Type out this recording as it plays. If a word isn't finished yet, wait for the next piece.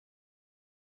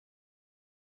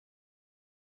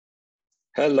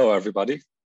Hello, everybody.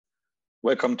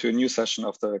 Welcome to a new session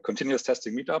of the Continuous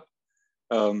Testing Meetup.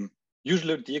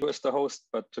 Usually Diego is the host,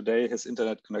 but today his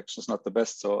internet connection is not the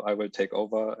best, so I will take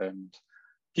over, and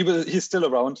he's still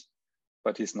around,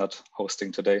 but he's not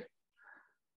hosting today.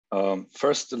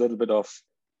 First, a little bit of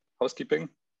housekeeping.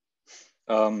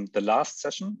 The last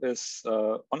session is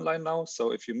online now,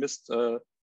 so if you missed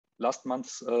last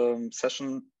month's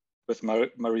session with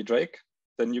Marie Drake,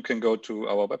 then you can go to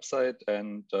our website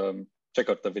and check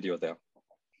out the video there.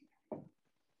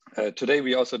 Today,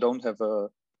 we also don't have a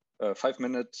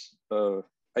 5-minute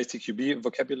ICQB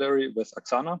vocabulary with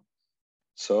Oksana.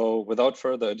 So without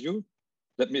further ado,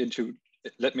 let me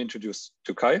introduce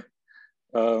to Kai,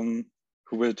 who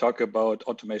will talk about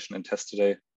automation and test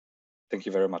today. Thank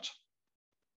you very much.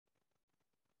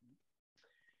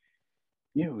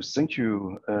 Yes, thank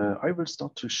you. I will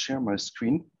start to share my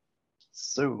screen.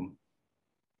 So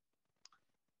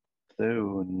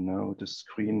now the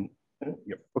screen,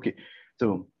 yeah, okay.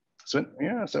 So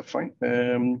yeah, so fine.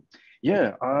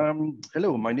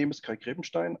 Hello, my name is Kay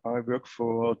Grebenstein. I work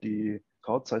for the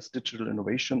ZEISS Digital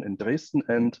Innovation in Dresden,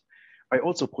 and I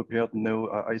also prepared no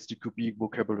ISDQB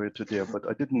vocabulary today, but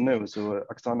I didn't know, so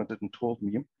Oksana didn't told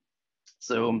me.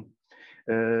 So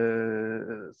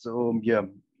yeah,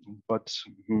 but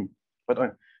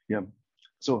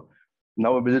so.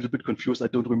 Now I'm a little bit confused. I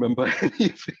don't remember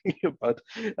anything about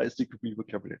ISDQB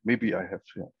vocabulary. Maybe I have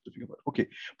to think about it. Okay,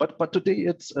 but today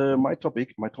it's my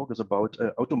topic. My talk is about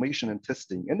automation and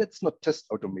testing, and it's not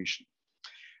test automation.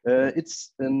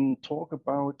 It's a talk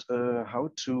about how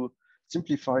to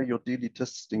simplify your daily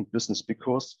testing business,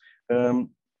 because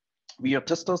we are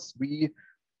testers.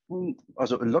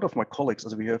 Also a lot of my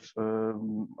colleagues, we have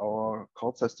our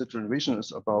ZEISS Digital Innovation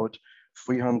is about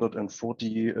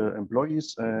 340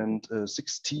 employees and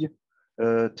 60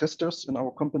 testers in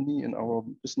our company, in our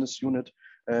business unit.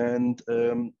 And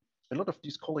a lot of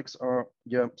these colleagues are,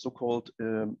 so-called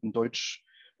in Deutsch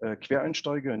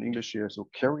Quereinsteiger, in English here, so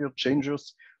career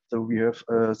changers. So we have,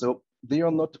 so they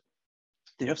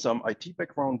have some IT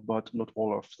background, but not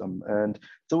all of them. And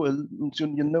so,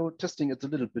 testing is a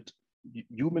little bit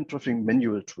human driven,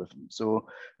 manual driven. So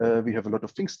we have a lot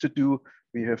of things to do.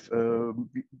 We have,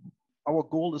 our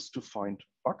goal is to find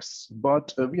bugs,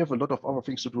 but we have a lot of other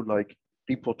things to do, like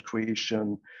report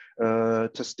creation,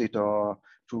 test data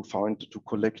to find, to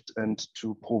collect, and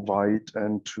to provide,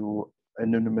 and to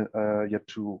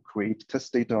to create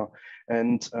test data.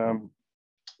 And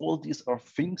all these are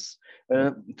things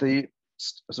they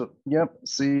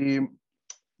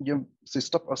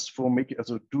stop us from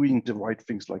doing the right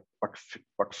things, like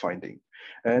bug finding.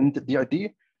 And the idea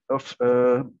of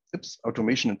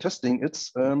automation and testing,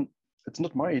 it's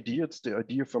not my idea. It's the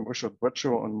idea from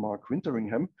Bradshaw and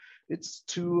Winteringham. It's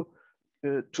to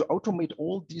automate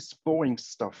all this boring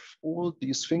stuff, all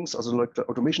these things. Like the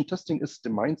automation testing is the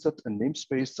mindset and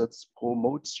namespace that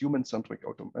promotes human-centric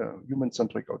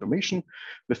automation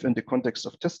within the context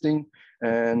of testing.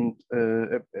 And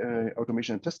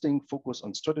automation and testing focus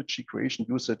on strategy, creation,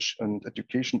 usage, and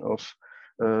education of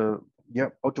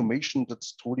automation that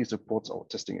truly supports our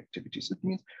testing activities. It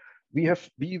means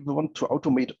we want to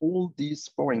automate all these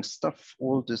boring stuff,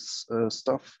 all this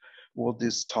all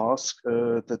these tasks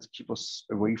that keep us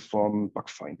away from bug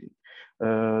finding,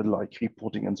 like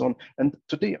reporting and so on. And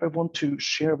today I want to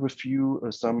share with you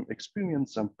some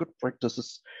experience, some good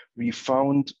practices we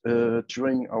found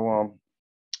during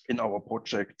in our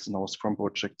projects, in our Scrum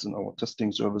projects, in our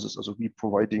testing services.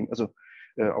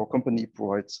 Our company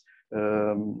provides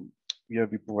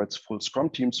we provide full Scrum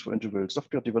teams for individual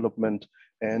software development,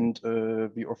 and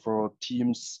we offer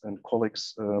teams and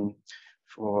colleagues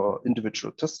for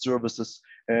individual test services.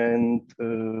 And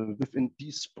within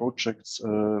these projects,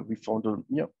 we found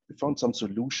some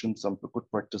solutions, some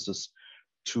good practices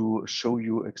to show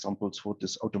you examples for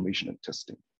this automation and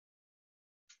testing.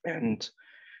 And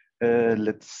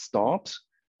let's start.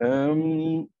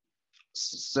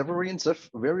 Severin,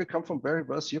 where you come from?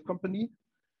 Where's your company?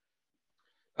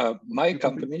 My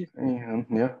company,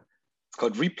 it's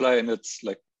called Reply, and it's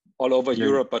like all over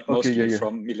Europe, but mostly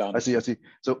from Milan. I see.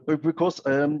 So because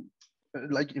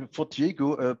like for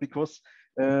Diego, because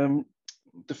the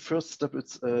first step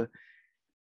is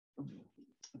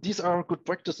these are good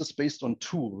practices based on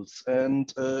tools,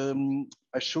 and I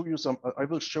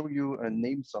will show you and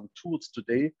name some tools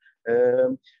today,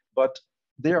 but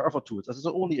there are other tools. These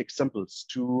are only examples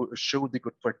to show the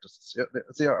good practices.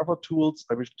 There are other tools.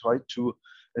 I will try to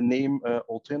name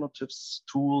alternatives,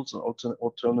 tools, and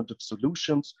alternative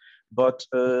solutions, but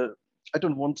I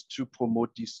don't want to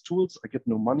promote these tools. I get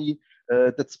no money.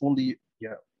 That's only,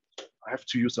 I have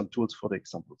to use some tools for the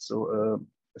examples. So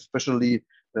especially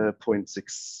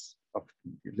 0.6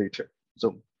 later.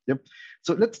 So yeah,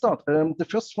 so let's start. The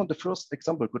first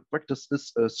example, good practice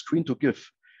is screen to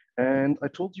GIF. And I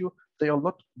told you there are a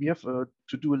lot, we have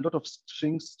to do a lot of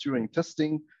things during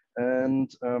testing.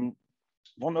 And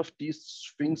one of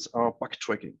these things are bug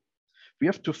tracking. We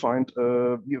have to find,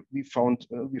 we found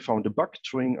a bug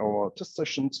during our test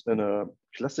sessions in a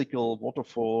classical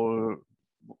waterfall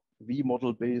V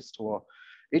model based or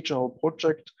Agile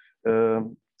project.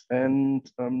 With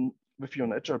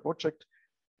your Agile project,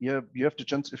 yeah, you have the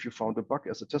chance, if you found a bug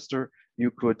as a tester,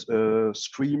 you could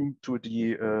scream to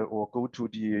the or go to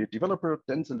the developer,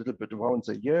 dance a little bit around,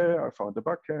 say, yeah, I found a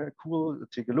bug, cool,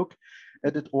 take a look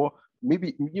at it, or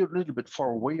maybe you're a little bit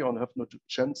far away and have no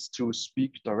chance to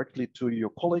speak directly to your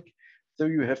colleague. So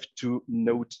you have to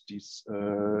note this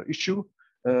issue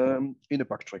in a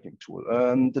bug tracking tool.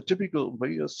 And the typical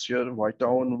way is write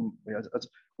down,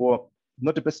 or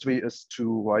not the best way is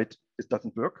to write, it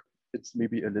doesn't work. It's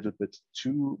maybe a little bit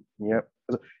too,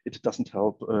 it doesn't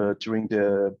help during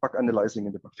the bug analyzing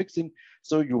and the bug fixing.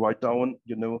 So you write down,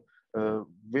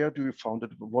 where do you found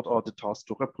it? What are the tasks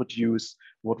to reproduce?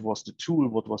 What was the tool?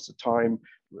 What was the time?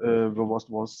 What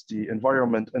was the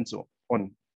environment, and so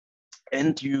on.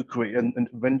 And you create, and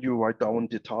when you write down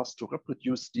the task to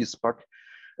reproduce this bug,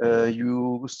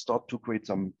 you start to create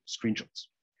some screenshots.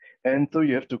 And so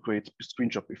you have to create a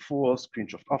screenshot before,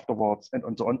 screenshot afterwards,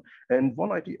 and so on. And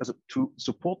one idea is to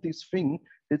support this thing,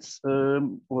 it's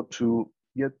or to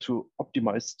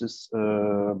optimize this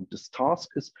this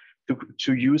task is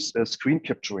to use a screen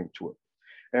capturing tool.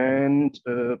 And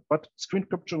but screen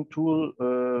capturing tool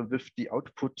with the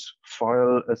output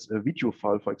file as a video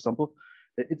file, for example,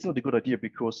 it's not a good idea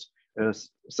because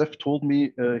Seth told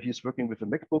me he's working with a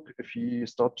MacBook. If he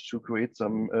starts to create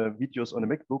some videos on a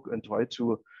MacBook and try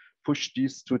to push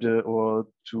these to the, or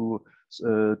to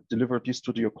deliver this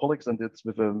to your colleagues, and it's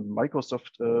with a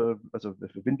Microsoft, with a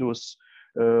Windows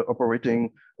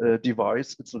operating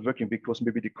device, it's not working because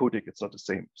maybe the codec is not the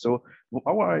same. So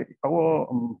our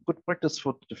good practice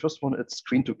for the first one, it's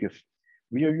screen to GIF.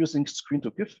 We are using screen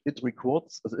to GIF. It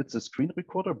records, it's a screen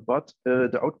recorder, but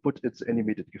the output, it's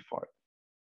animated GIF file.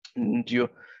 And you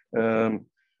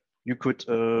could,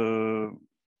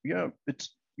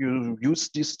 you use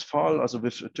this file as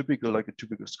with a typical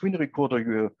screen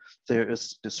recorder. There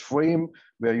is this frame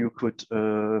where you could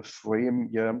cover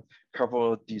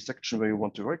the section where you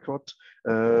want to record.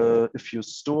 If you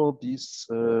store if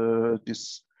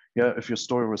you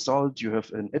store a result, you have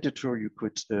an editor. You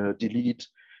could delete,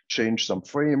 change some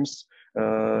frames,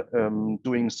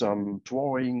 doing some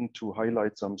drawing to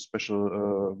highlight some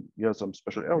special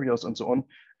areas and so on.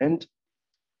 And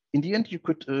in the end, you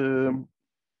could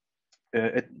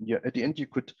at the end you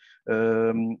could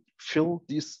fill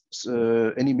this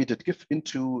animated GIF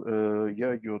into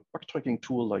your bug tracking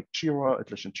tool like Jira,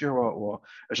 Atlassian Jira, or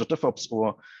Azure DevOps,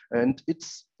 and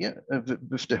it's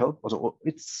with the help, also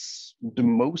it's the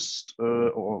most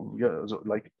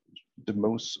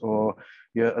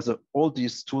all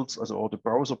these tools, all the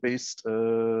browser-based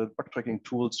bug tracking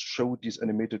tools show these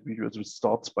animated videos, which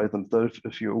starts by themselves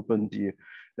if you open the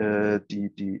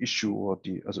issue or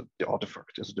the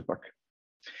artifact, the bug.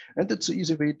 And it's an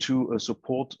easy way to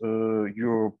support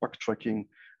your bug tracking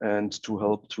and to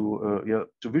help to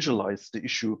visualize the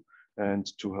issue and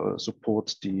to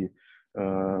support the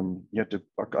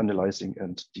bug analyzing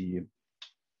and the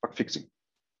bug fixing.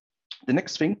 The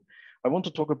next thing I want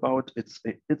to talk about, it's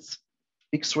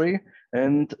X-ray,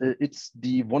 and it's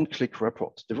the one-click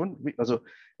report. The one,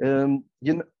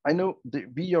 I know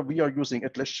we are using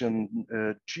Atlassian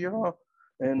Jira,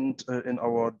 and in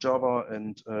our Java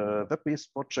and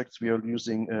web-based projects, we are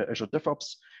using Azure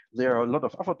DevOps. There are a lot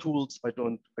of other tools. I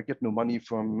get no money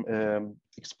from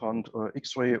Expand or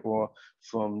X-ray or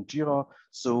from Jira.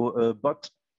 So, but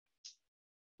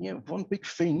one big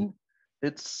thing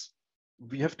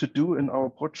we have to do in our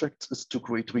projects is to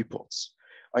create reports.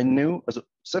 I know,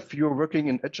 Seth, you're working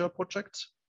in Agile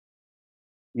projects.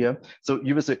 Yeah, so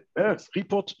you will say,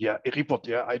 report, a report,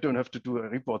 I don't have to do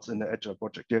reports in the Agile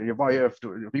project. Why I have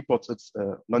to reports? It's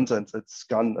nonsense, it's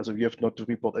gone, you have not to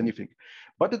report anything.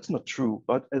 But it's not true,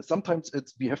 but sometimes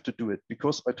we have to do it,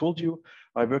 because I told you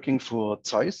I'm working for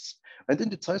ZEISS, and in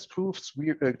the ZEISS group,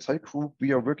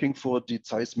 we are working for the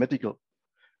ZEISS Medical.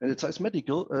 And the ZEISS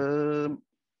Medical,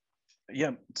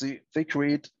 they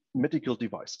create medical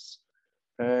devices.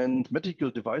 And medical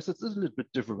devices is a little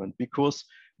bit different because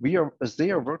they are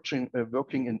working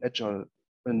in agile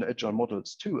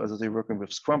models too, as they're working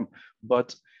with Scrum.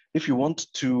 But if you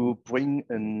want to bring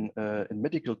a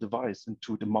medical device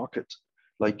into the market,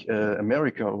 like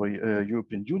America or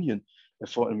European Union,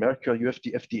 for America you have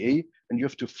the FDA, and you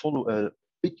have to follow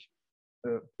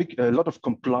a lot of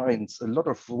compliance, a lot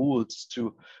of rules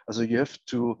to, also you have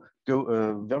to go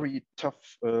a very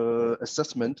tough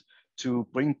assessment to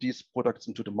bring these products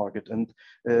into the market. And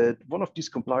one of these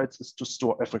compliance is to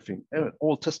store everything,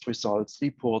 all test results,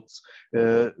 reports,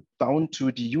 down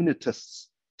to the unit tests,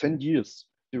 10 years,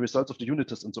 the results of the unit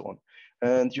tests and so on.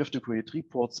 And you have to create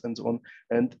reports and so on.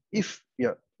 And if,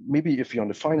 maybe if you're in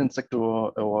the finance sector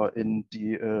or in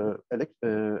the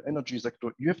energy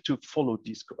sector, you have to follow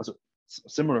these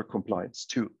similar compliance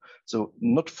too. So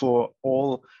not for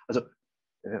all,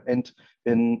 and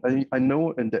I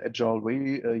know in the Agile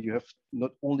way, you have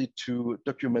not only to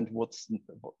document what's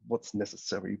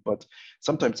necessary, but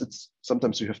sometimes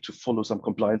you have to follow some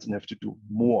compliance and have to do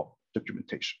more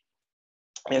documentation.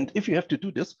 And if you have to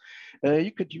do this,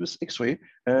 you could use X-Ray,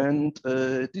 and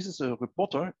this is a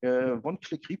reporter,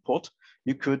 one-click report.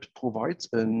 You could provide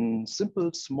a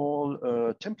simple, small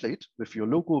template with your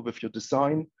logo, with your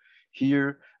design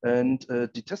here, and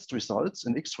the test results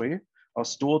in X-Ray are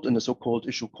stored in a so-called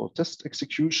issue called test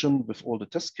execution with all the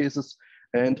test cases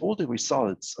and all the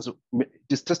results. Also,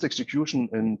 this test execution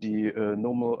in the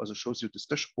normal, also shows you this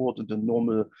dashboard in the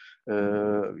normal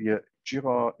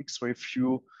Jira X-Ray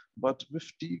view, but with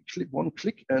the one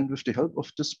click and with the help of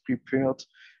this prepared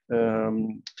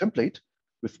template,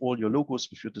 with all your logos,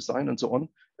 with your design and so on,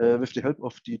 with the help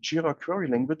of the Jira query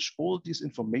language, all this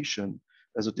information,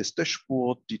 also this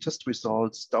dashboard, the test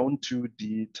results, down to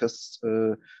the test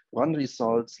run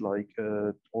results, like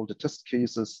all the test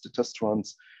cases, the test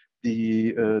runs,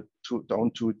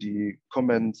 down to the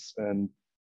comments and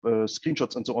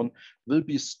screenshots and so on, will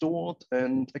be stored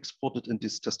and exported in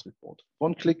this test report.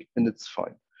 One click and it's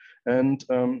fine. And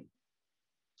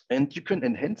you can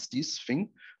enhance this thing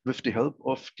with the help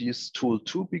of this tool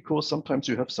too, because sometimes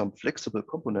you have some flexible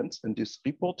components in this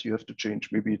report. You have to change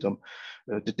maybe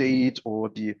the date or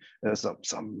the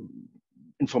some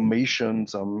information,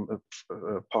 some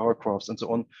paragraphs and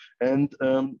so on. And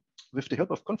with the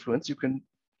help of Confluence, you can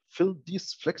fill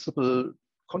this flexible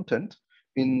content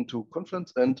into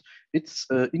Confluence, and it's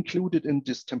included in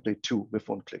this template too with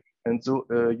one click. And so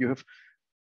you have,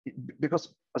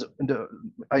 because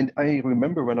I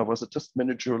remember when I was a test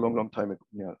manager a long time ago.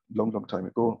 Long time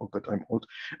ago. Oh God, I'm old.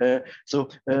 I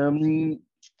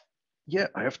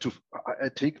have to. I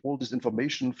take all this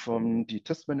information from the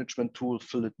test management tool,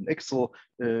 fill it in Excel,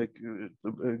 try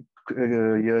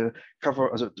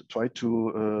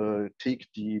to take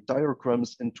the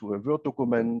diagrams into a Word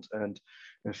document and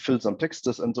fill some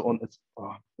texts and so on. It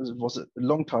was a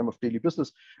long time of daily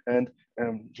business, and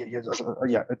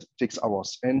it takes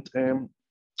hours. And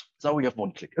so we have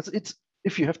one click. It's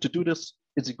if you have to do this,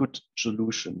 it's a good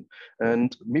solution.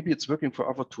 And maybe it's working for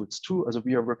other tools too. As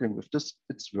we are working with this,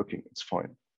 it's working, it's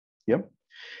fine. Yeah.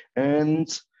 And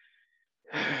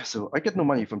so I get no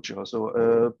money from Jira.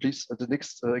 So please, the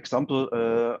next example,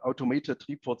 automated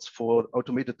reports for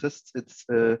automated tests. It's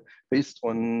based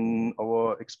on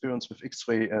our experience with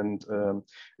X-Ray and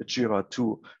Jira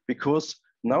too, because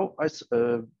now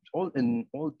all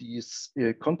these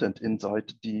content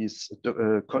inside these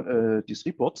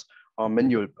reports are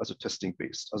manual, as a testing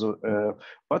based.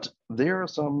 But there are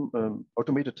some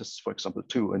automated tests, for example,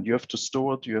 too, and you have to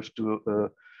store it. You have to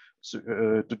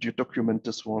you document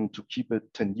this one to keep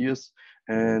it 10 years.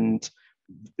 And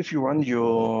if you run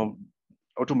your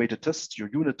automated tests, your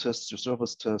unit tests, your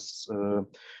service tests,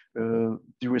 the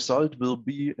result will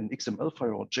be an XML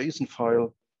file or JSON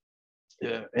file.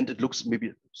 And it looks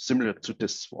maybe similar to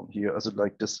this one here, as it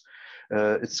like this.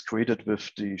 It's created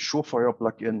with the Surefire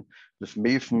plugin, with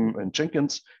Maven and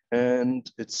Jenkins, and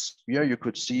it's you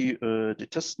could see the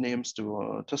test names,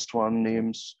 the test run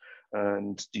names,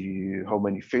 and the how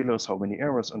many failures, how many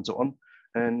errors, and so on.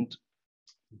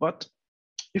 But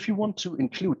if you want to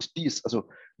include these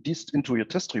into your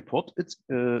test report, it's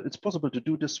possible to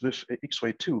do this with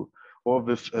X-Ray too, or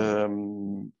with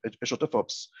Azure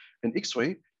DevOps. In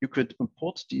X-Ray, you could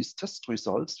import these test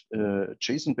results,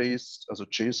 JSON-based, also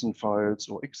JSON files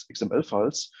or XML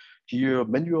files, here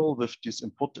manual with these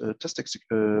import test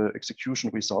execution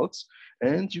results,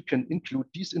 and you can include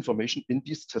this information in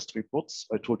these test reports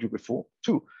I told you before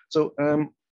too. So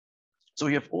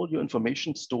you have all your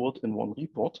information stored in one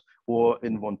report or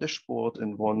in one dashboard,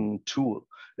 in one tool.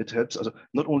 It helps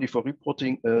not only for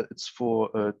reporting, it's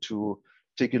for to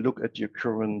take a look at your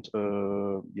current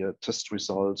test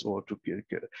results, or to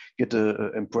get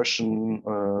an impression,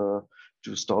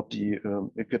 to start the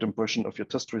get impression of your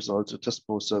test results, the test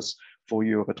process for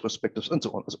your retrospectives, and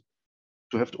so on.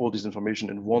 To have all this information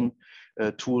in one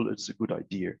tool, it's a good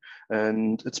idea.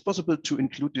 And it's possible to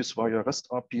include this via REST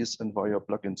APIs and via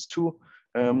plugins too.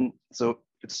 So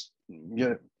it's,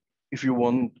 if you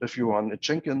run a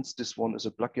Jenkins, this one is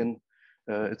a plugin.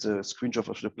 It's a screenshot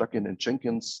of the plugin in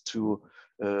Jenkins to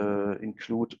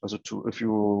include, also to, if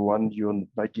you run your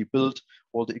nightly build,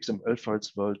 all the XML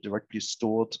files were directly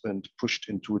stored and pushed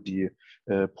into the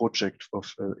project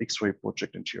of X-ray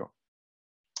project in Jira.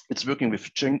 It's working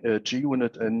with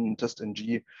JUnit and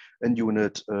TestNG,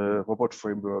 NUnit, robot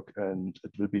framework, and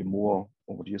it will be more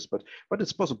over the years, but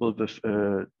it's possible with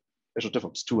Azure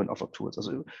DevOps 2 and other tools.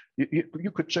 Also,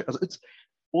 you could check. Also, it's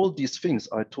all these things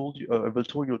I told you. I will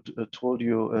tell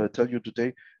you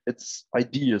today. It's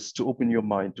ideas to open your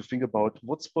mind to think about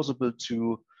what's possible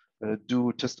to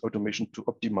do test automation to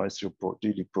optimize your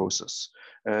daily process.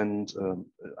 And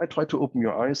I try to open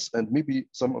your eyes, and maybe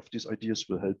some of these ideas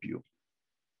will help you.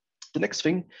 The next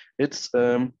thing, it's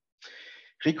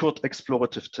record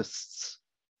explorative tests.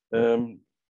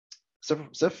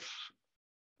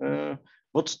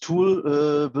 What tool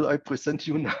will I present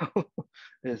you now?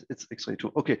 It's X-ray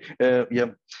tool. Okay,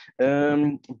 yeah,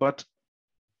 but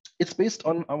it's based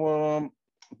on our.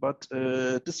 But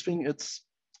this thing, it's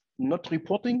not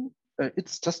reporting.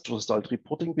 It's test result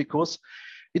reporting because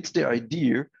it's the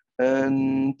idea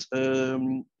and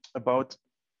about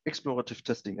explorative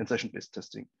testing and session-based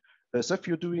testing. Seth,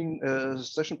 you're doing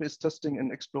session-based testing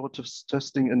and explorative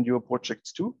testing in your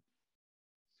projects too?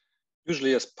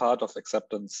 Usually as part of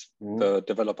acceptance, the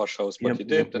developer shows what he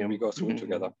did and we go through it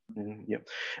together. Yeah.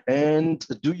 And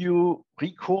do you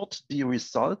record the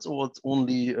results, or it's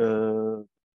only oral,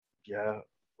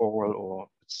 or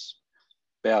it's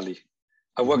barely?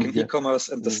 I work in e-commerce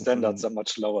and the standards are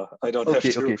much lower. I don't have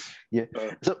to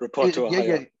report to a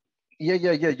higher.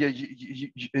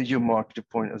 You mark the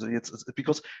point. Also it's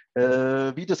because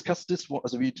we discussed this one.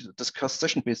 Also we discussed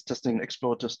session-based testing and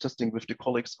explorative testing with the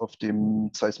colleagues of the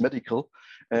ZEISS Medical,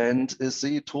 and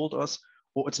they told us,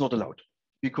 oh, it's not allowed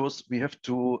because we have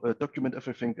to document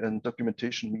everything, and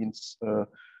documentation means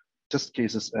test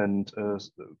cases and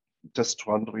test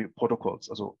run protocols.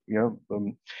 Also,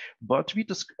 but we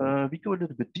go a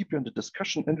little bit deeper in the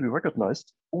discussion, and we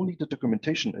recognized only the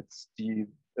documentation. It's the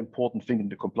important thing in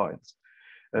the compliance,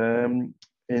 so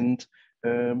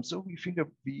we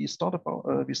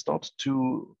start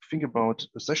to think about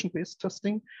session-based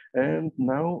testing, and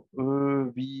now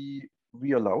we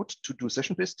are allowed to do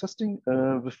session-based testing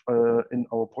in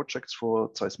our projects for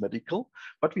ZEISS Medical,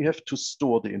 but we have to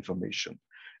store the information.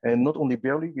 And not only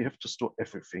barely, we have to store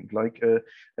everything. Like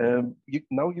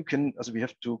now you can, we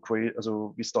have to create,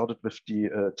 we started with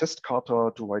the test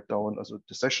kata to write down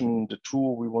the session, the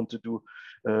tool we want to do,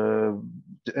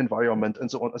 the environment,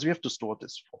 and so on. We have to store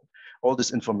all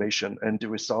this information and the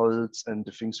results and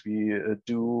the things we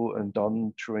do and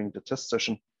done during the test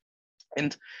session.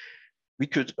 And we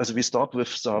could, we start with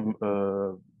some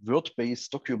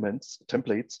Word-based documents,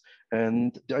 templates,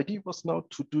 and the idea was now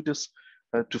to do this,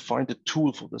 to find a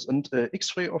tool for this. And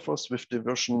X-ray offers, with the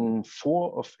version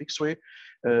 4 of X-ray,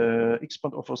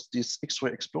 Xpand offers this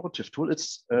X-ray explorative tool.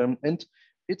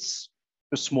 It's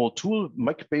a small tool,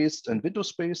 Mac-based and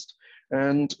Windows-based,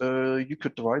 and you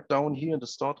could write down here in the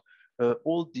start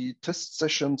all the test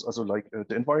sessions, like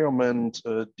the environment,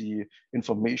 the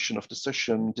information of the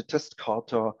session, the test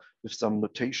kata with some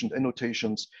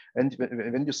annotations. And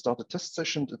when you start a test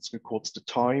session, it records the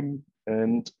time,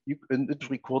 and it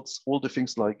records all the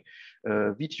things like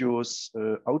videos,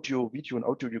 video and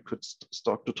audio. You could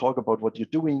start to talk about what you're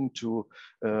doing to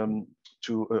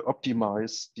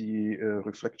optimize the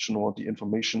reflection or the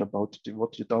information about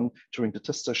what you've done during the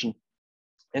test session.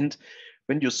 And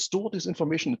when you store this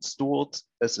information, it's stored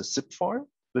as a zip file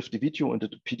with the video and the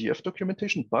PDF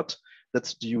documentation, but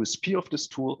that's the USP of this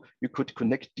tool. You could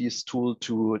connect this tool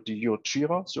to your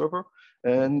Jira server,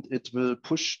 and it will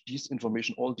push this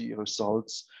information, all the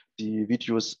results, the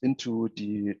videos, into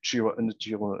the Jira in the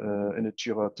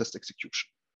Jira test execution.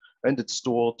 And it's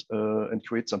stored and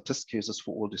creates some test cases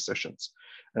for all the sessions.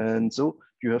 And so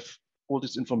you have all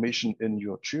this information in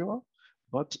your Jira,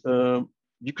 but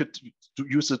you could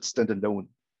use it standalone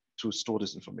to store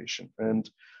this information, and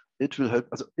it will help.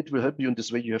 It will help you in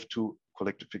this way. You have to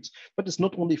collect the things, but it's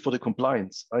not only for the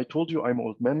compliance. I told you I'm an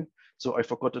old man, so I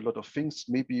forgot a lot of things.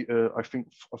 Maybe I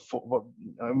think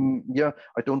I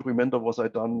don't remember what I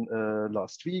done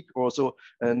last week or so.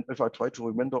 And if I try to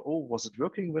remember, oh, was it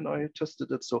working when I tested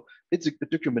it? So the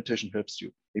documentation helps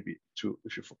you maybe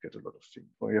if you forget a lot of things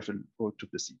or you have too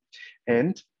busy.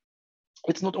 And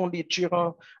it's not only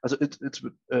Jira.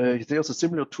 There's a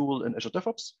similar tool in Azure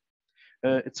DevOps.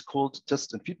 It's called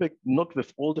Test and Feedback, not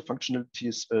with all the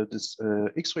functionalities this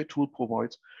X-ray tool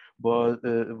provides, but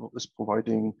is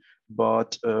providing.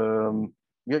 But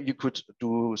you could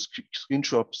do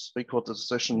screenshots, record the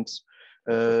sessions,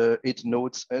 8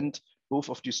 nodes, and both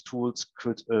of these tools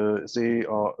could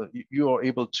you are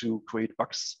able to create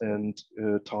bugs and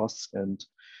tasks and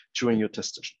during your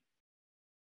test session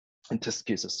and test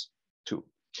cases too.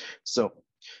 So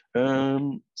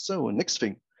next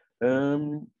thing,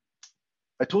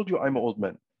 I told you I'm an old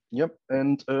man. Yep,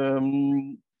 and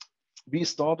we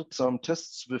started some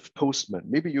tests with Postman.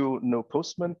 Maybe you know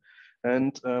Postman,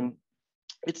 and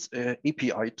it's an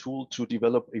API tool to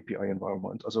develop API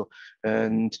environment. Also,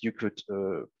 and you could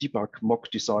debug, mock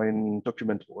design,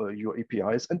 document your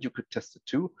APIs, and you could test it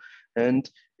too. And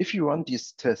if you run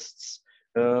these tests,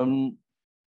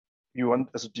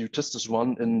 you test this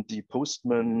one in the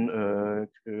Postman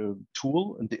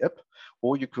tool in the app,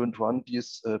 or you can run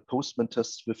these Postman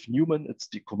tests with Newman. It's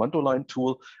the command line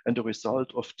tool, and the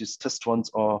result of these test runs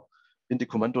are in the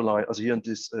command line. As here in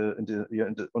this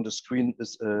on the screen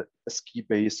is a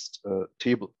ASCII-based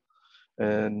table,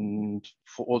 and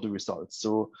for all the results.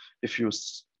 So if you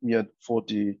for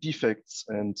the defects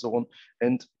and so on,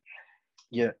 and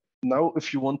now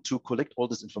if you want to collect all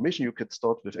this information, you can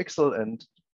start with Excel and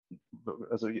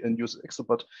use Excel,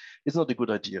 but it's not a good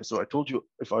idea. So I told you,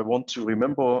 if I want to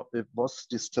remember, was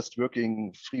this test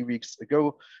working 3 weeks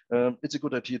ago, it's a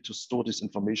good idea to store this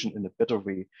information in a better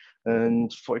way.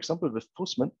 And for example, with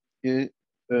Postman,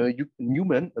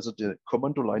 Newman, as the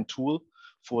command line tool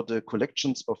for the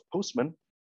collections of Postman,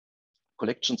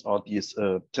 collections are these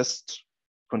test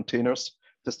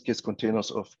case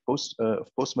containers of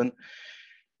Postman.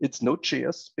 It's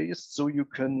Node.js based, so you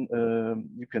can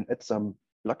add some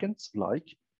plugins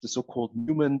like the so-called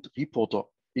Newman Reporter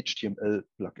HTML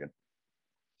plugin.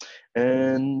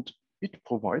 And it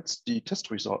provides the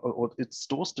test result, or it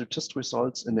stores the test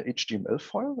results in an HTML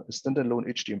file, a standalone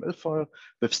HTML file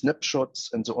with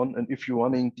snapshots and so on. And if you're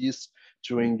running these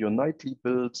during your nightly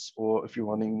builds, or if you're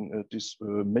running this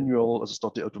manual, as a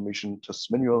start the automation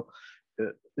test manual,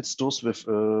 it's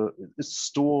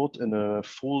stored in a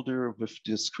folder with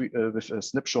this with a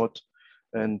snapshot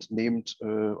and named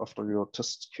after your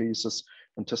test cases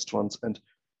and test runs. And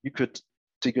you could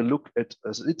take a look at,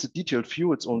 it's a detailed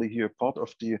view. It's only here part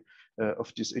of the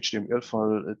of this HTML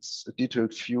file. It's a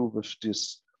detailed view with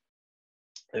this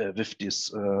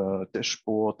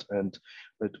dashboard and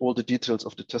with all the details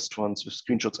of the test runs with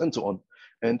screenshots and so on.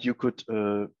 And you could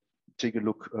take a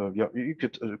look. You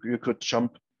could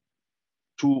jump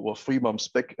 2 or 3 months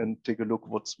back and take a look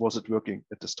was it working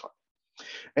at this time.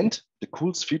 And the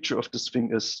coolest feature of this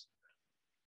thing is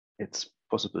it's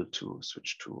possible to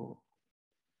switch to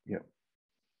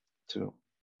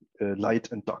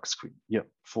light and dark screen. Yeah,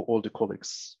 for all the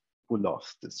colleagues who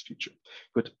love this feature.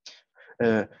 Good.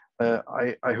 I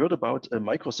heard about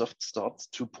Microsoft starts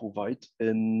to provide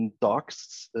a dark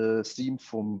theme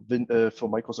for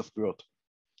Microsoft Word.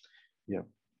 Yeah.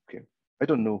 Okay. I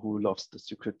don't know who loves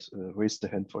this. You could raise the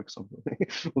hand, for example.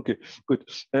 Okay. Good.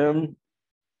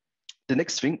 The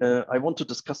next thing I want to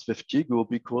discuss with Diego,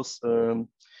 because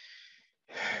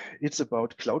it's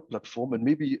about cloud platform, and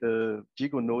maybe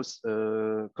Diego knows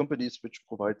companies which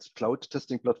provide cloud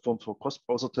testing platform for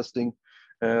cross-browser testing.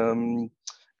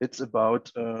 It's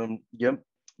about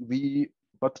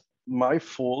but my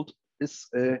fault is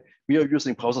we are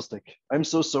using BrowserStack. I'm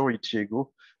so sorry,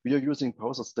 Diego. We are using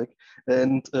BrowserStack,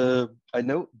 and I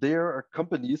know there are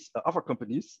companies, other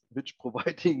companies, which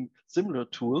providing similar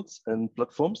tools and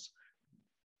platforms.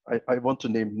 I want to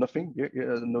name nothing.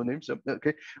 No names.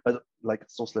 Okay, like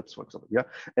Source Labs, for example. Yeah,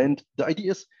 and the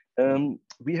idea is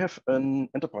we have an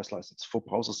enterprise license for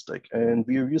BrowserStack, and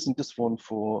we are using this one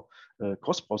for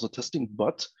cross-browser testing.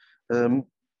 But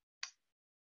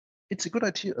it's a good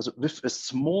idea with a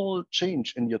small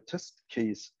change in your test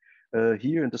case.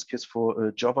 Here, in this case, for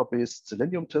a Java-based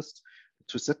Selenium test,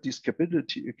 to set these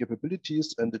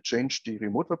capabilities and to change the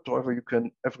remote web driver, you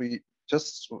can every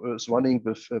test is running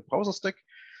with BrowserStack.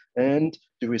 And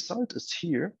the result is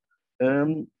here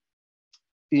in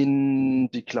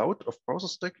the cloud of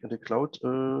BrowserStack, in the cloud,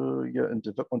 on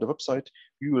the website,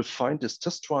 you will find these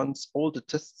test runs. All the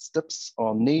test steps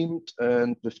are named,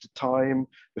 and with the time,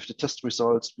 with the test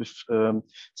results, with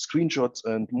screenshots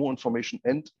and more information,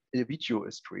 and a video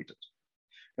is created.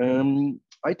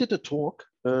 I did a talk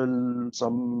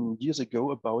some years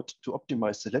ago about to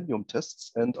optimize Selenium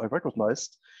tests, and I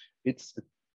recognized it's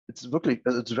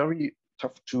very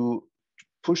tough to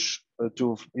push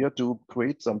to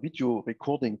create some video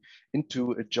recording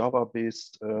into a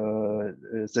Java-based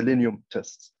Selenium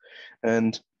tests,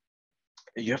 and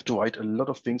you have to write a lot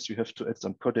of things. You have to add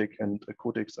some codecs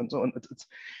and so on.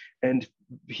 And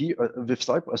here with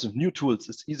Cypress, as new tools,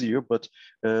 it's easier, but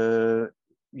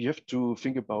you have to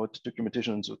think about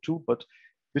documentation and so too. But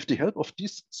with the help of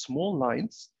these small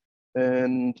lines,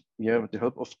 And yeah, with the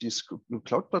help of this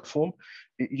cloud platform,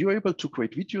 you're able to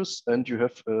create videos, and you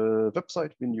have a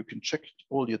website when you can check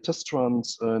all your test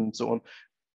runs and so on.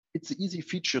 It's an easy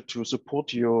feature to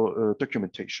support your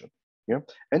documentation. Yeah,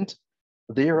 and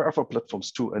there are other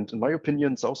platforms too. And in my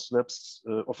opinion, ZEISS Labs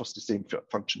offers the same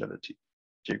functionality.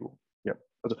 Diego, yeah.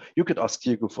 Also, you could ask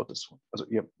Diego for this one. Also,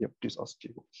 yeah, please ask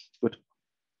Diego. Good.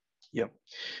 Yeah.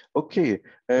 Okay.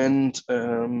 And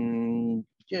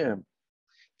yeah,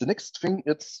 the next thing,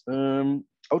 it's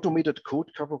automated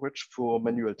code coverage for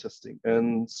manual testing.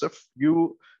 And Seth,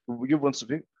 you want to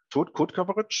think code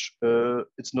coverage?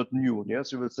 It's not new.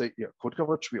 Yes, you will say, yeah, code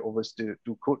coverage. We always do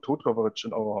code coverage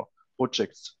in our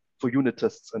projects for unit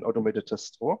tests and automated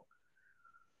tests. Or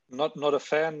not a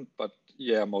fan, but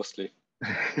yeah, mostly.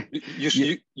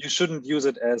 You yeah. shouldn't use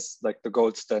it as like the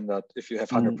gold standard. If you have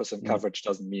 100% coverage,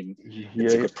 doesn't mean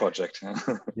it's a good project.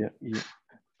 Yeah.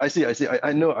 I see.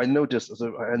 I know this.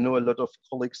 So I know a lot of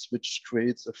colleagues which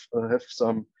have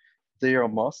some. They are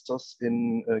masters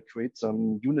in create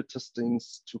some unit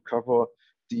testings to cover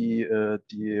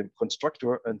the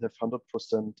constructor and have 100%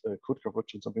 code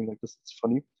coverage and something like this. It's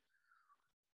funny,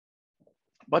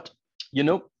 but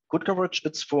code coverage,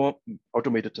 it's for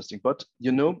automated testing. But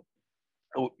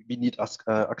we need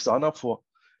Axana for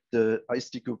the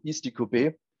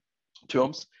ISTQB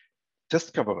terms.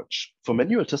 Test coverage. For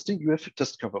manual testing, you have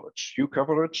test coverage.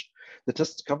 The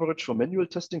test coverage for manual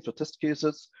testing, for test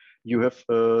cases, you have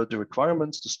the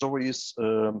requirements, the stories,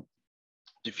 the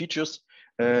features,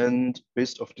 and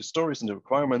based off the stories and the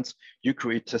requirements, you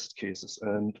create test cases.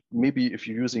 And maybe if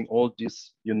you're using all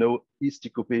these,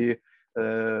 ISTQB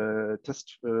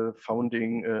test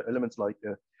founding elements like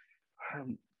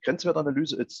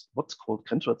Grenzwertanalyse, it's what's called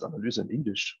Grenzwertanalyse in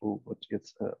English. Oh, what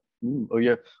it's oh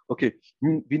yeah, okay.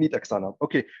 We need Axana.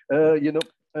 Okay,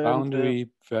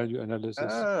 boundary value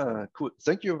analysis. Cool.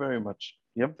 Thank you very much.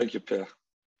 Yeah. Thank you, Pierre.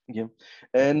 Yeah,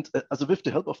 and also with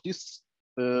the help of these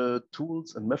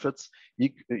tools and methods,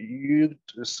 you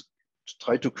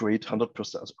try to create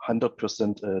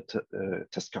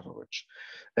 100% test coverage.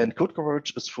 And code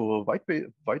coverage is for white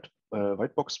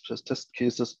box test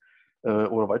cases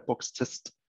or white box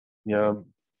test. Yeah,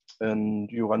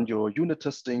 and you run your unit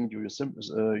testing, do your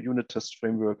unit test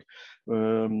framework,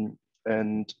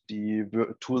 and the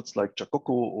tools like Jacoco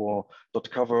or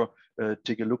 .cover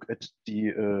take a look at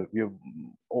the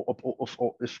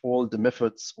if all the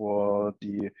methods or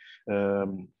the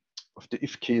of the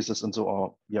if cases and so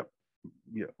on,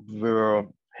 were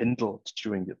handled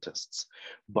during your tests.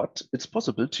 But it's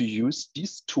possible to use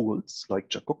these tools like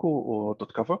Jacoco or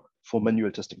 .cover for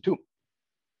manual testing too.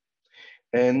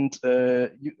 And I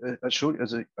show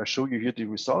you here the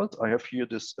result. I have here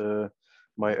this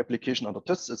my application under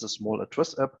tests. It's a small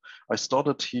address app. I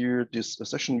started here this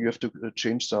session. You have to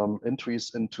change some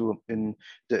entries in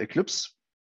the Eclipse,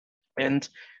 and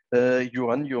you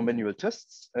run your manual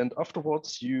tests. And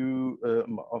afterwards,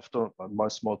 after my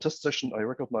small test session, I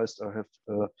recognized I have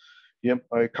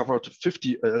I covered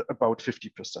about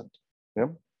 50%. Yeah,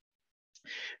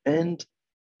 and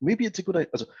maybe it's a good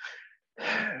idea.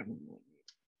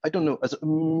 I don't know. As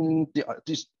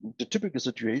the typical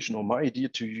situation, or my idea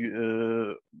to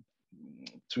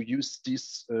use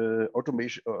these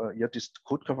automation, these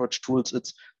code coverage tools,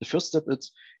 it's the first step.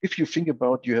 It's if you think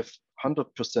about you have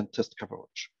 100% test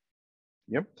coverage,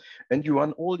 yeah, and you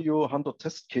run all your 100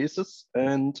 test cases,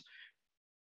 and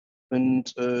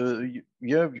you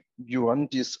run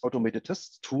these automated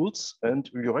test tools, and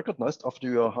you recognized after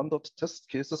your 100 test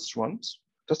case runs,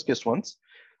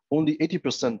 only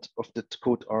 80% of the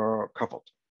code are covered.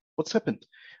 What's happened?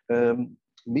 The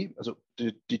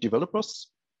developers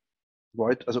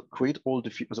create all the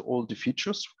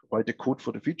features, write the code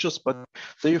for the features, but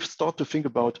they start to think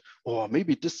about, oh,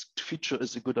 maybe this feature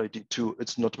is a good idea too.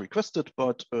 It's not requested,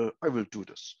 but I will do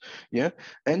this. Yeah,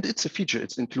 and it's a feature.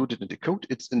 It's included in the code.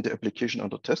 It's in the application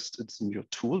under test. It's in your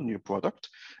tool, in your product,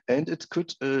 and it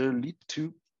could lead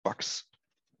to bugs.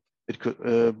 It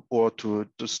could, or to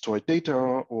destroy data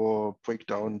or break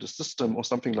down the system or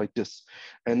something like this.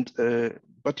 And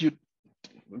but you,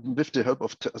 with the help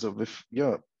of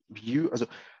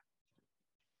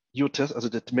your test,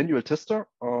 the manual tester,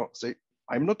 say,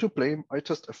 I'm not to blame. I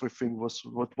test everything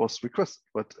what was requested.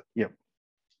 But yeah,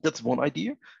 that's one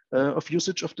idea of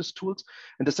usage of these tools.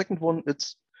 And the second one,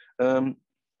 it's to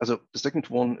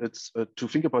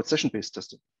think about session-based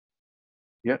testing.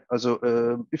 Yeah,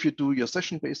 if you do your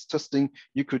session-based testing,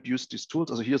 you could use these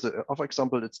tools. Here's another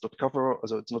example. It's .cover.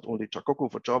 It's not only Jacoco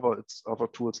for Java. It's other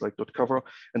tools like .cover,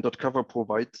 and .cover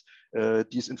provides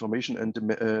this information and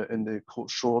the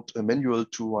short manual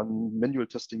to run manual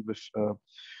testing with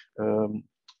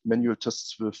manual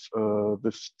tests with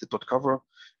the .cover.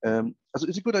 Also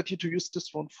it's a good idea to use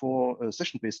this one for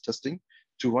session-based testing,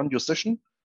 to run your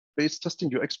session-based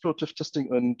testing, your explorative testing,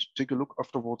 and take a look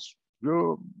afterwards.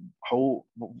 How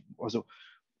also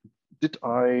did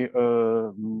I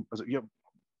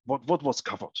what was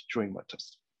covered during my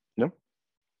test? Yeah.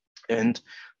 And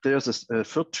there's this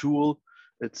third tool.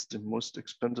 It's the most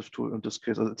expensive tool in this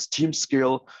case. It's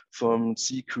TeamScale from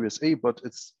CQSA, but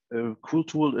it's a cool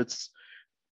tool. It's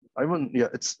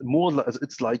it's more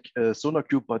like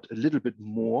SonarQube, but a little bit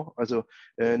more. Also,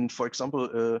 and for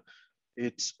example,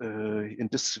 it's in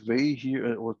this way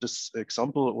here, or this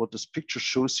example, or this picture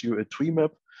shows you a tree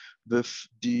map with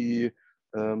the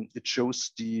it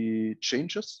shows the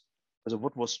changes. Also,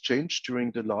 what was changed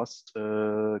during the last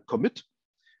commit,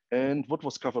 and what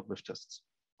was covered with tests,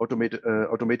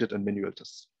 automated and manual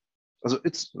tests.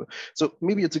 So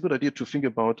maybe it's a good idea to think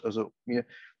about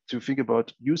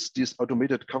use these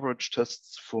automated coverage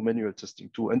tests for manual testing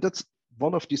too. And that's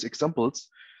one of these examples.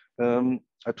 I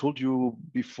told you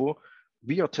before,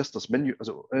 we are testers,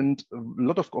 and a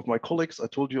lot of my colleagues, I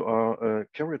told you, are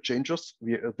career changers.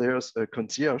 There's a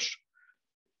concierge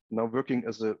now working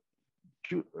as a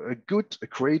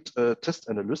great test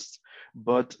analyst,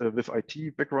 but with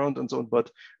IT background and so on.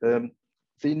 But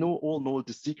they all know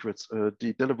the secrets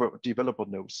the developer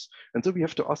knows. And so we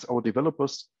have to ask our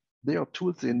developers, they are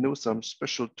tools, they know some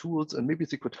special tools, and maybe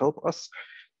they could help us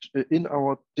in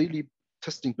our daily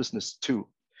testing business too.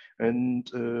 And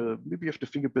maybe you have to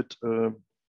think a bit,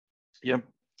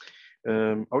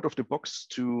 out of the box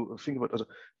to think about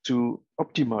to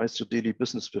optimize your daily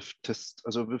business with tests,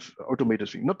 with automated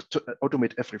things, not to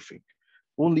automate everything,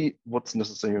 only what's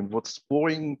necessary and what's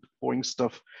boring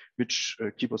stuff, which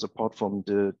keep us apart from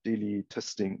the daily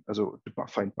testing, to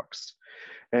find bugs.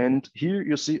 And here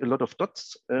you see a lot of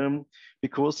dots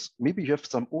because maybe you have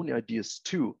some own ideas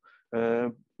too.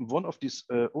 One of these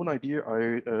own idea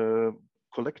I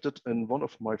collected in one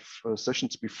of my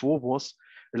sessions before was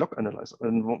a log analyzer.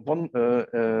 And one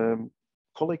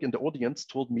colleague in the audience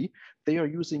told me they are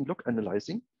using log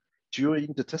analyzing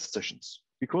during the test sessions,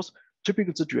 because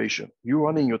typical situation, you're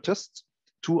running your tests,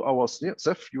 2 hours,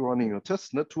 Zeph, you're running your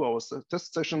tests, 2 hours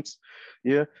test sessions,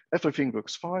 everything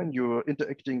works fine, you're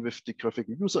interacting with the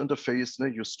graphical user interface,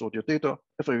 you stored your data,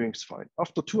 everything's fine.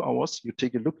 After 2 hours, you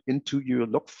take a look into your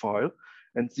log file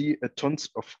and see tons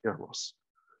of errors,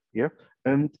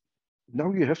 and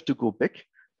now you have to go back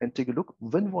and take a look,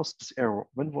 when was this error?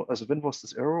 When was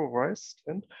this error raised?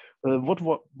 And what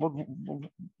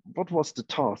was the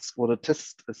task or the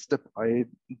test step I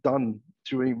done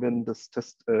during when this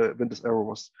error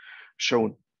was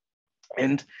shown?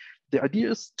 And the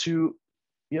idea is to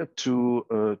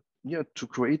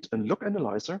create a log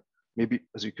analyzer. Maybe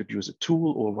you could use a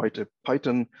tool or write a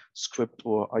Python script,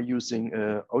 or I'm using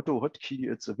Auto Hotkey.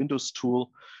 It's a Windows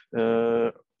tool,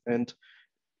 and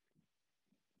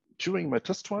during my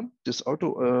test run, this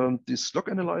log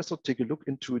analyzer take a look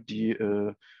into the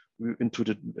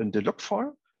log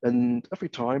file, and every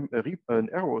time an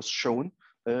error is shown,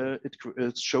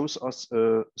 it shows us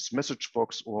a message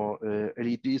box or a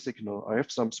LED signal. I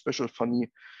have some special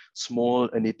funny small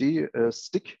LED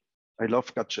stick. I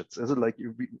love gadgets, and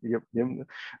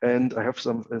I have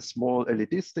some small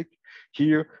LED stick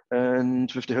here,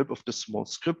 and with the help of this small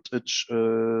script, it's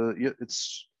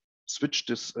switch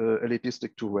this LED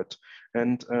stick to red,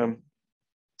 and and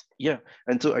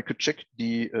so I could check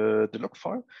the log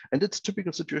file, and it's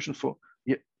typical situation for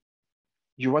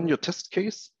you run your test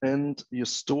case and you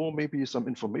store maybe some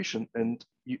information, and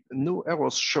no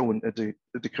errors shown at the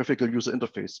graphical user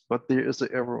interface, but there is an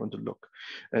error on the log,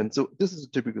 and so this is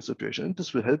a typical situation, and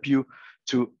this will help you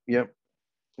to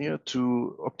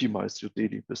to optimize your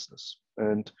daily business.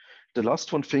 And the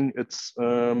last one thing, it's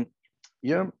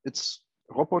it's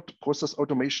robot process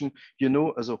automation.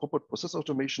 As a robot process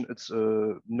automation, it's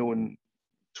a known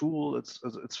tool.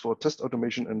 It's for test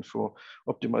automation and for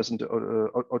optimizing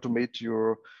automate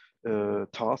your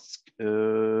task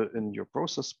in your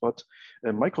process. But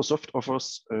Microsoft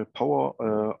offers Power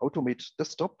Automate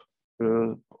Desktop.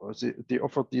 They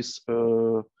offered this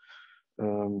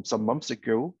some months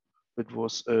ago.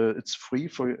 It's free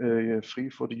for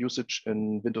the usage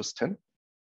in Windows 10,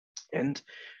 and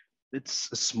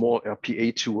it's a small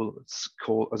RPA tool. It's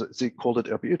called, they called it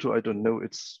RPA tool. I don't know,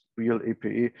 it's real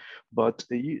APA, but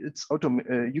you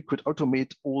could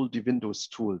automate all the Windows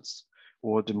tools,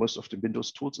 or the most of the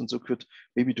Windows tools, and so could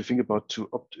maybe to think about to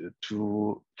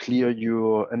clear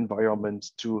your environment,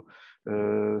 to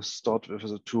start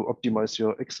with, to optimize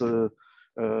your Excel,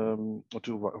 or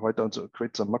to write down,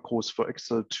 create some macros for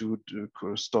Excel to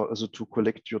start to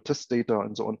collect your test data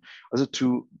and so on.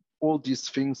 To all these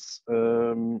things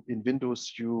in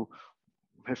Windows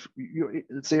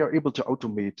they are able to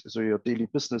automate. So your daily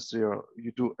business you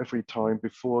do every time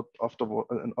before, after,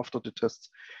 and after the tests.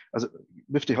 As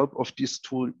with the help of this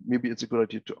tool, maybe it's a good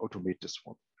idea to automate this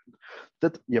one.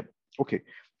 Okay.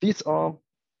 These are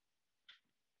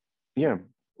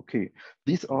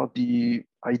These are the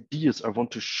ideas I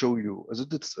want to show you. As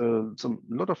it's a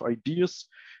lot of ideas,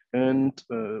 and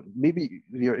maybe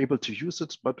we are able to use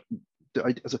it, but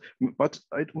I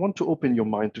want to open your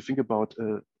mind to think about,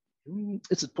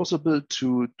 is it possible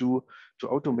to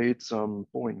automate some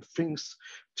boring things,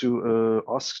 to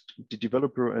ask the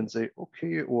developer and say,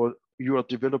 okay, or you are a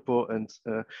developer and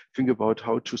think about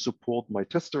how to support my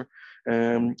tester.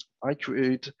 I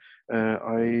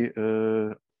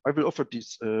will offer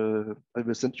this, I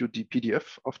will send you the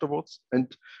PDF afterwards.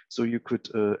 And so you could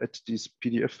add this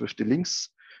PDF with the links,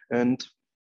 and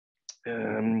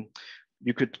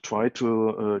you could try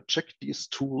to check these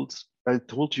tools. I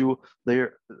told you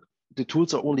the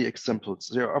tools are only examples.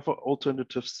 There are other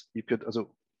alternatives you could,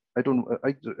 I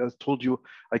told you,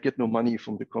 I get no money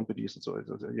from the companies and so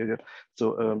yeah.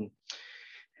 So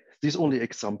these only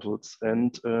examples,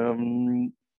 and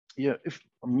if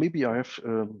maybe I have,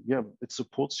 it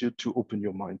supports you to open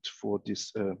your mind for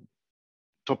this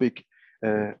topic,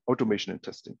 automation and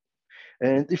testing.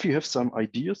 And if you have some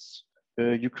ideas,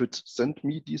 you could send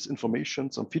me this information,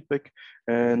 some feedback,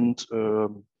 and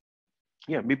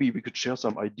maybe we could share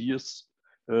some ideas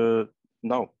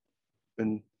now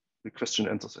in the question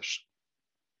and answer session.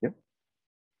 Yeah.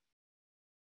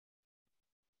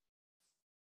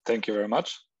 Thank you very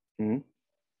much.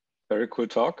 Very cool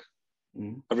talk.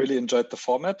 I really enjoyed the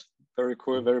format. Very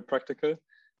cool, very practical.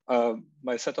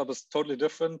 My setup is totally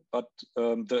different, but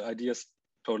the ideas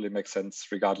totally make sense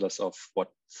regardless of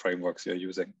what frameworks you're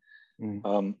using.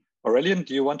 Aurelian,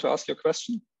 do you want to ask your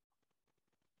question?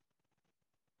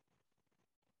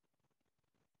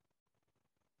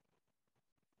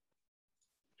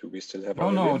 Do we still have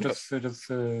No, just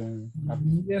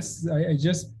yes, I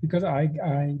just, because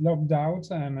I logged out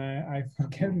and I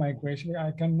forget my question. I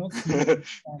cannot see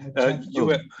you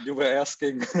were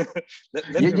asking.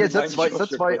 Yes, that's why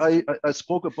I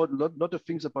spoke about a lot of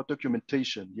things about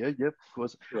documentation. Yeah,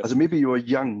 because yes. Maybe you are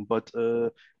young, but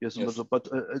yes. But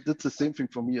that's the same thing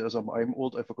for me. As I'm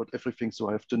old, I forgot everything, so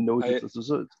I have to know this.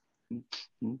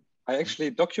 I actually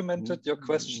documented your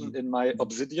question in my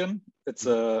Obsidian. It's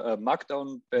a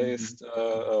Markdown-based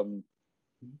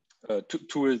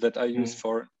tool that I use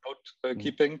for note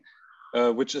keeping,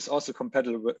 which is also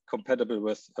compatible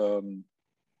with the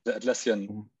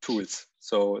Atlassian tools.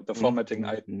 So the formatting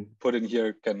I put in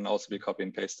here can also be copy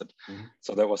and pasted.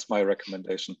 So that was my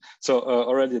recommendation. So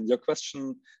Aurelian, your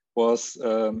question was,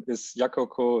 is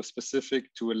Jacoco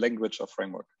specific to a language or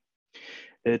framework?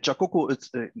 Jacoco,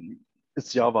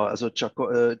 it's Java.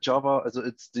 Java,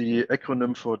 it's the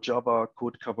acronym for Java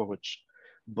code coverage.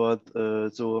 But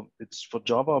so it's for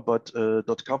Java, but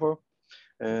 .cover,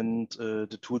 and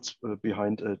the tools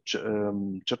behind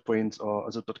JetBrains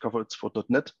are .cover. It's for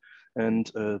 .NET,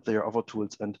 and there are other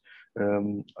tools. And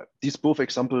these both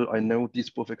examples, I know these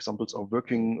both examples are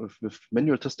working with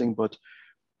manual testing, but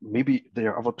maybe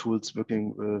there are other tools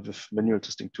working with manual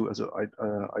testing too.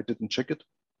 I didn't check it.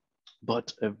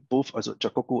 But both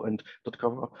Jacoco and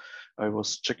 .cover, I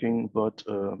was checking, but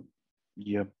in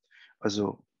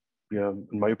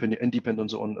my opinion,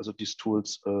 independent on these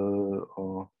tools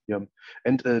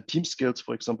and team scales,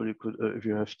 for example, you could if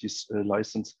you have this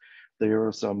license, there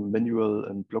are some manual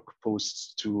and blog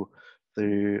posts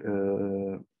they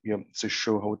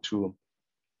show how to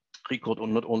record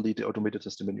on not only the automated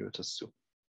test, the manual tests too,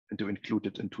 and to include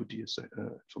it into this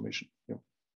information. Yeah.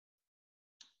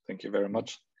 Thank you very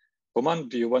much. Roman,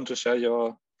 do you want to share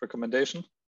your recommendation?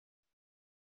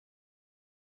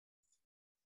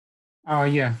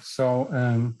 Yeah, so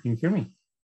can you hear me?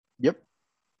 Yep.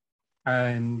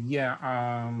 I'm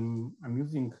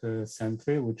using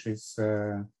Sentry, which is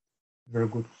very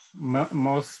good,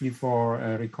 mostly for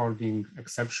recording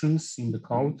exceptions in the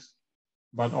code,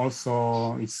 but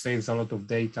also it saves a lot of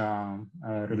data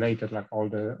related, like all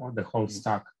the whole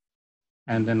stack.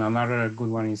 And then another good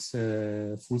one is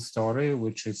Full Story,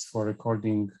 which is for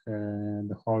recording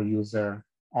the whole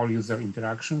all user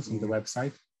interactions in the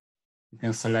website. You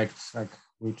can select like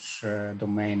which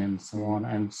domain and so on.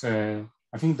 And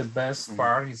I think the best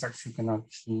part is actually you can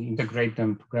actually integrate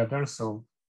them together. So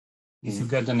if you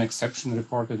get an exception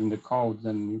reported in the code,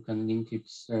 then you can link it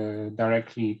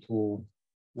directly to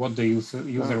what the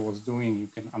user was doing. You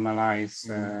can analyze,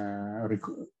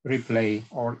 replay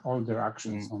all their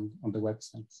actions on the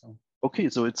website. So okay,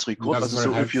 so it's recorded. That's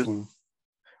very helpful.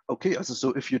 Okay,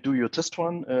 so if you do your test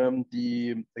run,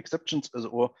 the exceptions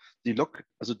or the log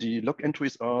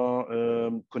entries are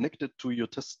connected to your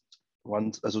test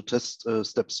runs, test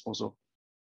steps also.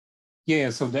 Yeah,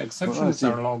 so the exceptions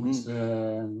are logged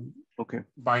okay.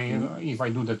 by if I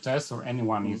do the test or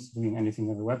anyone is doing anything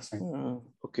on the website.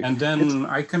 Okay. And then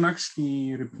I can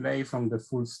actually replay from the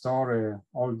full story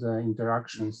all the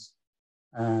interactions.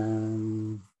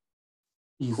 If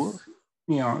cool.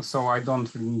 You know, so I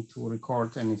don't really need to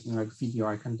record anything like video.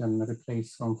 I can then replay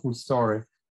from full story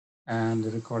and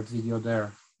record video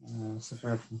there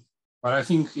separately. But I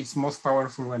think it's most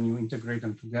powerful when you integrate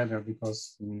them together,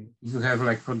 because if you have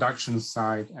like production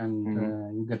side and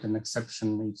you get an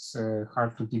exception, it's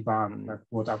hard to debug like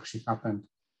what actually happened.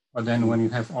 But then when you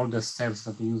have all the steps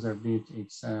that the user did,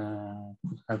 it's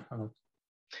could help a lot.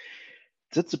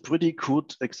 That's a pretty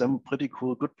good example,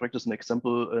 good practice and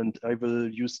example, and I will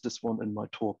use this one in my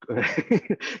talk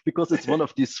because it's one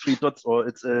of these 3 dots, or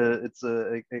it's a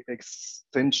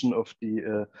extension of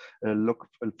the log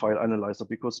file analyzer,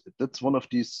 because that's one of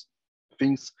these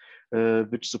things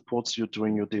which supports you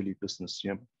during your daily business.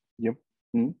 Yeah.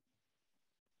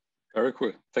 Very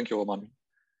cool. Thank you, Roman.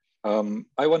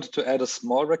 I wanted to add a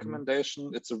small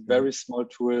recommendation. It's a very small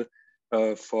tool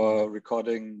for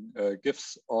recording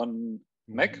GIFs on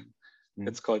Mac.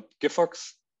 It's called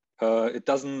GIFs. It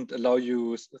doesn't allow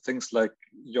you things like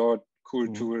your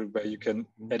cool tool where you can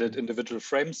edit individual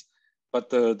frames, but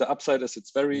the upside is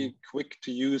it's very quick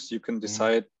to use. You can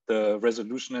decide the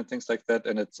resolution and things like that,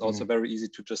 and it's also very easy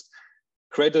to just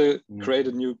create a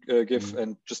new GIF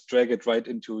and just drag it right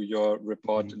into your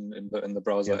report in the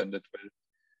browser, and it will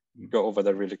go over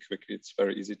there really quickly. It's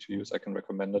very easy to use. I can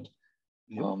recommend it.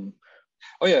 Oh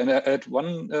yeah, and I had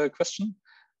one question.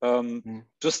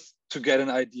 Just to get an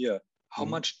idea, how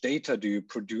much data do you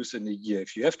produce in a year?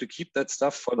 If you have to keep that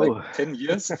stuff for like 10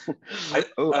 years,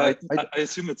 I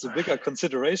assume it's a bigger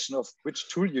consideration of which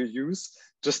tool you use,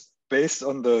 just based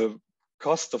on the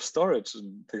cost of storage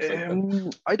and things like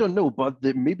that. I don't know, but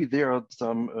maybe there are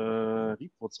some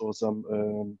reports or some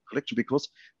collection, because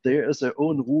there is their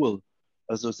own rule.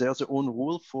 So there's their own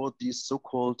rule for these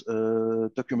so-called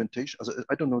documentation.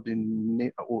 I don't know the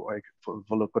name, I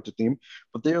forgot the name,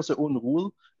 but there's their own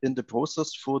rule in the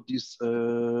process for these,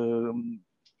 for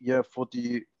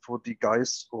the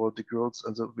guys or the girls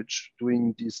which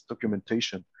doing this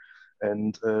documentation,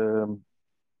 and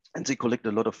they collect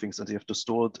a lot of things, and they have to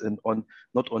store it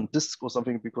not on disk or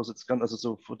something, because it's gone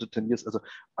so for the 10 years.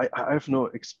 I have no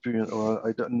experience or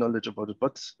I don't knowledge about it,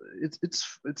 but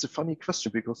it's a funny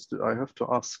question, because I have to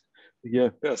ask.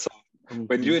 Yeah. So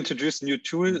when you introduce new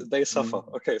tool, they suffer.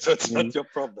 Okay, so it's not your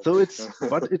problem. So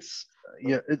but it's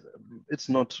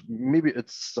not. Maybe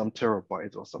it's some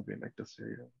terabyte or something like this.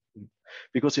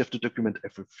 Because you have to document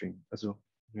everything.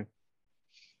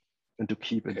 And to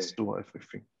keep and store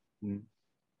everything.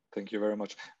 Thank you very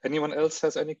much. Anyone else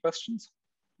has any questions?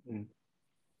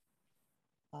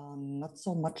 Not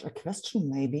so much a question,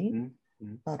 maybe,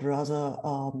 but rather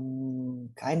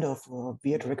kind of a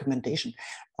weird recommendation.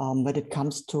 When it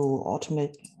comes to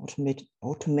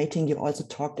automating, you also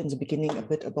talked in the beginning a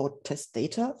bit about test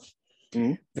data,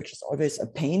 which is always a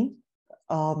pain.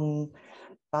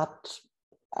 But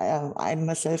I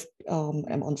myself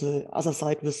am on the other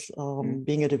side with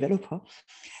being a developer.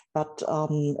 But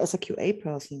as a QA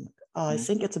person, I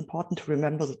think it's important to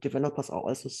remember that developers are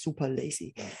also super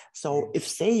lazy. So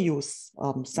if they use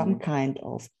some kind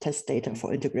of test data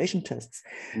for integration tests,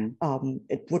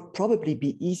 it would probably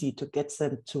be easy to get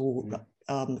them to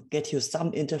get you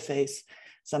some interface,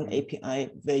 some API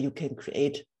where you can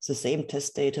create the same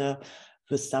test data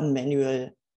with some manual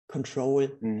control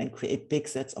and create big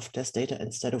sets of test data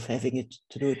instead of having it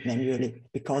to do it manually,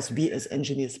 because we as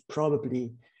engineers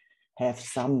probably have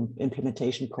some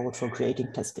implementation code for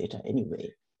creating test data anyway.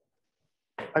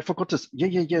 I forgot this.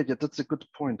 Yeah. That's a good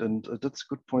point, and that's a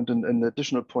good point, and an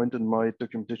additional point in my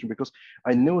documentation, because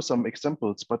I know some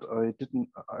examples, but I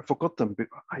forgot them.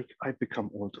 I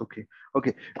become old. Okay,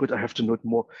 good. I have to note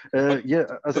more.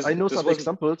 I know some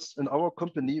examples in our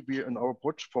company.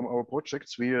 From our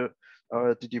projects, the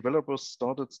developers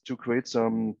started to create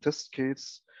some test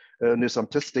case, some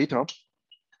test data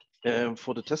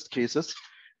for the test cases.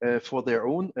 For their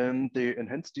own, and they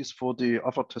enhance this for the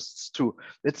other tests too.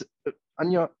 It's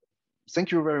Anja,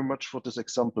 thank you very much for this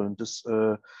example and this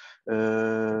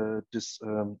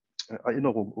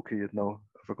Erinnerung. Okay, now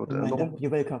I forgot. Reminder.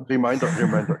 You're welcome. Reminder.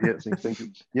 Yeah, thank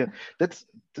you.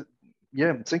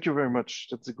 Yeah, thank you very much.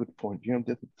 That's a good point. Yeah,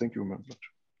 thank you very much.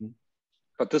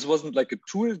 But this wasn't like a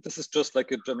tool. This is just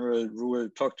like a general rule.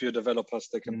 Talk to your developers.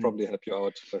 They can probably help you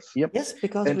out with. Yes,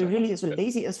 because we really is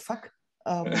lazy as fuck.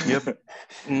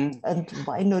 And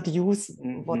why not use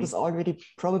what is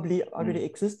probably already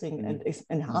existing and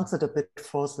enhance it a bit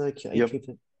for the QA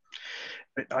people?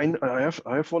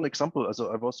 I have one example.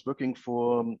 Also, I was working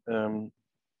for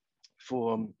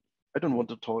I don't want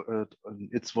to talk.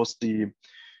 It was the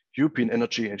European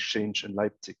Energy Exchange in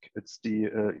Leipzig. It's the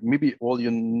maybe all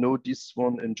you know this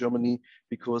one in Germany,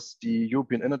 because the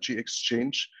European Energy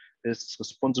Exchange is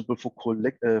responsible for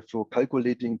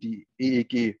calculating the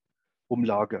EEG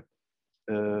Umlage.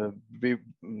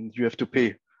 You have to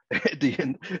pay at the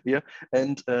end, yeah.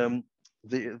 And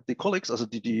the colleagues, also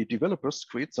the developers,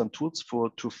 create some tools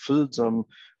to fill some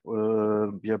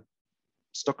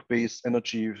stock-based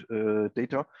energy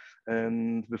data,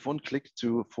 and with one click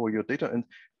for your data. And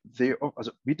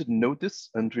we didn't know this,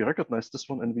 and we recognized this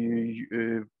one, and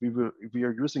we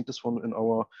are using this one in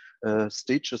our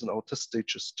stages and our test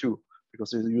stages too,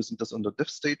 because we're using this on the dev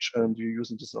stage and we're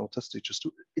using this in our test stages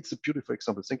too. It's a beautiful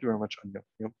example. Thank you very much, Anja.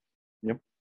 Yeah.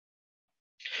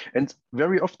 And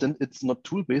very often it's not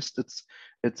tool-based,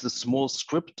 it's a small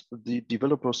script the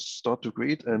developers start to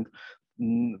create, and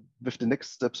with the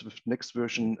next steps, with the next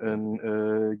version,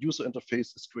 an user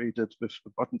interface is created with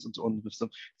buttons and so on, with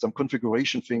some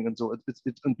configuration thing, and so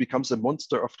it becomes a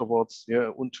monster afterwards. Yeah,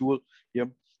 on tool. Yeah,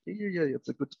 it's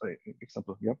a good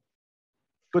example. Yeah,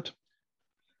 good.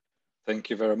 Thank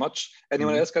you very much.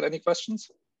 Anyone else got any questions?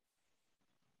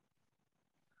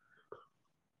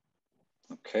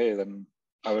 Okay, then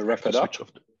I will wrap it up. Switch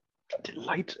off the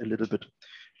light a little bit.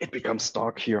 It becomes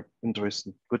dark here in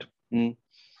Dresden. Good.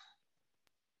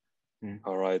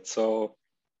 All right, so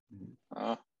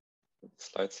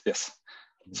slides, yes.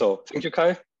 So thank you,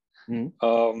 Kai.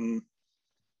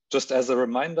 Just as a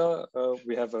reminder,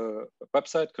 we have a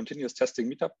website,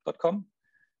 continuoustestingmeetup.com.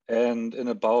 And in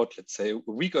about, let's say, a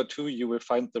week or two, you will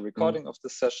find the recording of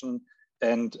this session.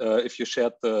 And if you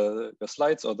shared the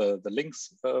slides or the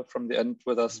links from the end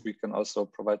with us, we can also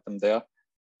provide them there.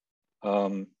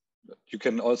 You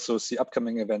can also see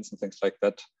upcoming events and things like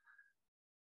that.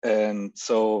 And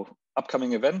so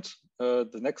upcoming event, the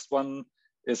next one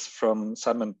is from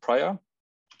Simon Pryor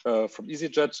from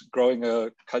EasyJet, growing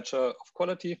a culture of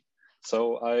quality.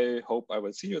 So I hope I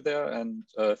will see you there, and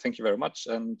thank you very much.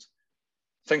 And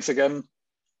thanks again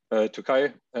to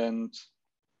Kai and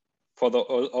for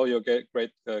all your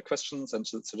great questions and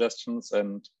suggestions,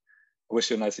 and I wish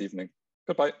you a nice evening.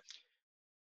 Goodbye.